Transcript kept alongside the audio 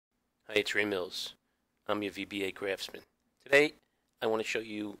Hi, it's Ray Mills. I'm your VBA craftsman. Today, I want to show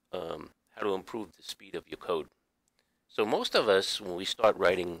you how to improve the speed of your code. So most of us, when we start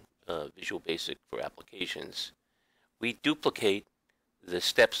writing Visual Basic for applications, we duplicate the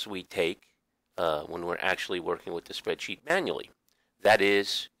steps we take when we're actually working with the spreadsheet manually. That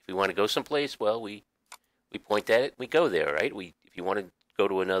is, if we want to go someplace, well, we point at it, we go there, right? If you want to go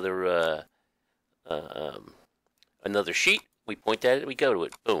to another sheet, we point at it, we go to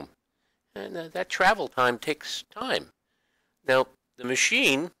it, boom. And that travel time takes time. Now, the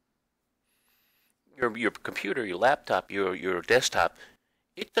machine, your computer, your laptop, your desktop,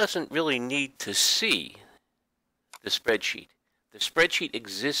 it doesn't really need to see the spreadsheet. The spreadsheet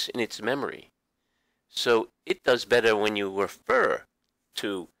exists in its memory. So it does better when you refer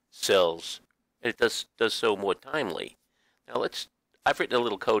to cells. It does so more timely. Now I've written a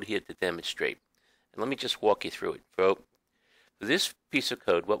little code here to demonstrate. And let me just walk you through it. For this piece of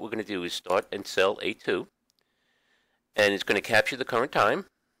code, what we're going to do is start in cell A2, and it's going to capture the current time.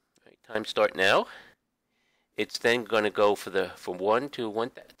 Right, time start now. It's then going to go from 1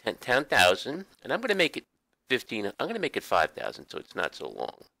 to 10,000, and I'm going to make it 15. I'm going to make it 5,000, so it's not so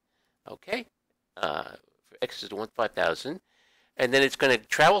long. Okay, for x is to 5,000, and then it's going to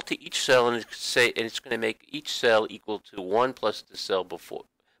travel to each cell, and it's going to make each cell equal to 1 plus the cell before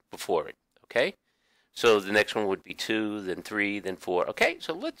it. Okay. So the next one would be 2, then 3, then 4. Okay,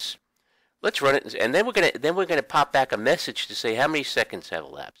 so let's run it, and then we're gonna pop back a message to say how many seconds have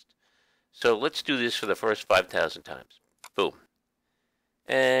elapsed. So let's do this for the first 5,000 times. Boom,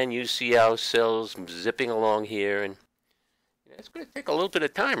 and you see our cells zipping along here, and it's going to take a little bit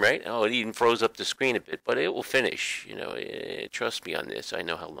of time, right? Oh, it even froze up the screen a bit, but it will finish. You know, trust me on this. I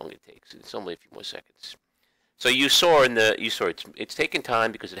know how long it takes. It's only a few more seconds. So you saw it's taking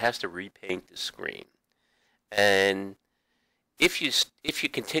time because it has to repaint the screen. And if you're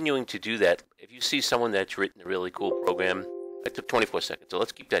continuing to do that, if you see someone that's written a really cool program, it took 24 seconds. So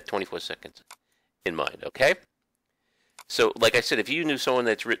let's keep that 24 seconds in mind, okay? So like I said, if you knew someone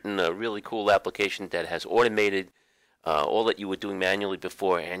that's written a really cool application that has automated all that you were doing manually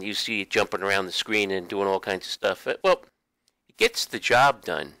before, and you see it jumping around the screen and doing all kinds of stuff, well, it gets the job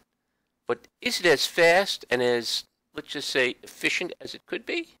done. But is it as fast and as, let's just say, efficient as it could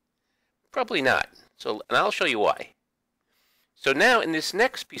be? Probably not. So, and I'll show you why. So now in this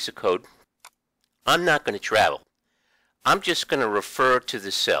next piece of code, I'm not going to travel. I'm just going to refer to the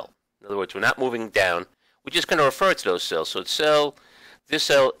cell. In other words, we're not moving down. We're just going to refer to those cells. So this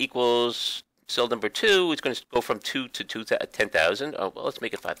cell equals cell number 2. It's going to go from 2 to 10,000. Oh, well, let's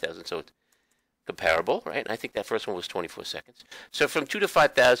make it 5,000 so it's comparable, right? And I think that first one was 24 seconds. So from 2 to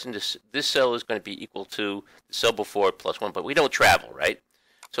 5,000, this cell is going to be equal to the cell before it plus 1, but we don't travel, right?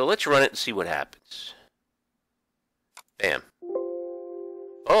 So let's run it and see what happens. Bam.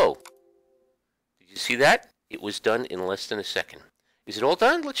 Oh, did you see that? It was done in less than a second. Is it all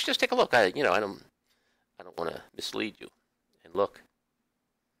done? Let's just take a look. I don't want to mislead you. And look.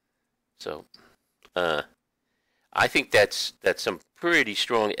 So, I think that's some pretty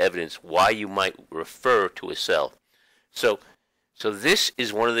strong evidence why you might refer to a cell. So this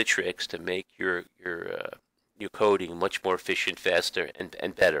is one of the tricks to make your coding much more efficient, faster,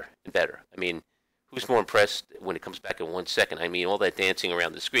 and better. I mean, who's more impressed when it comes back in 1 second? I mean, all that dancing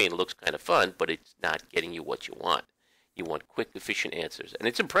around the screen looks kind of fun, but it's not getting you what you want. You want quick, efficient answers, and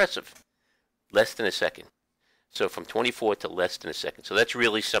it's impressive. Less than a second. So from 24 to less than a second. So that's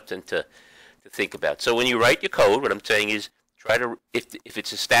really something to think about. So when you write your code, what I'm saying is try to, if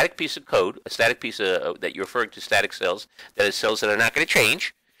it's a static piece of code, a static piece of, that you're referring to static cells, that is cells that are not going to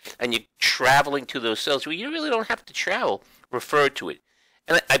change, and you're traveling to those cells, well, you really don't have to travel, refer to it.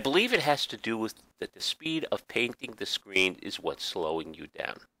 And I believe it has to do with that the speed of painting the screen is what's slowing you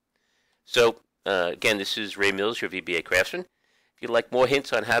down. So, again, this is Ray Mills, your VBA craftsman. If you'd like more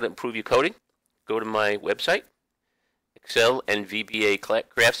hints on how to improve your coding, go to my website,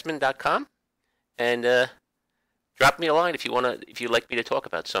 excelandvbacraftsman.com, and drop me a line if you'd like me to talk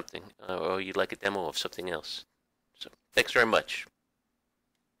about something, or you'd like a demo of something else. So, thanks very much.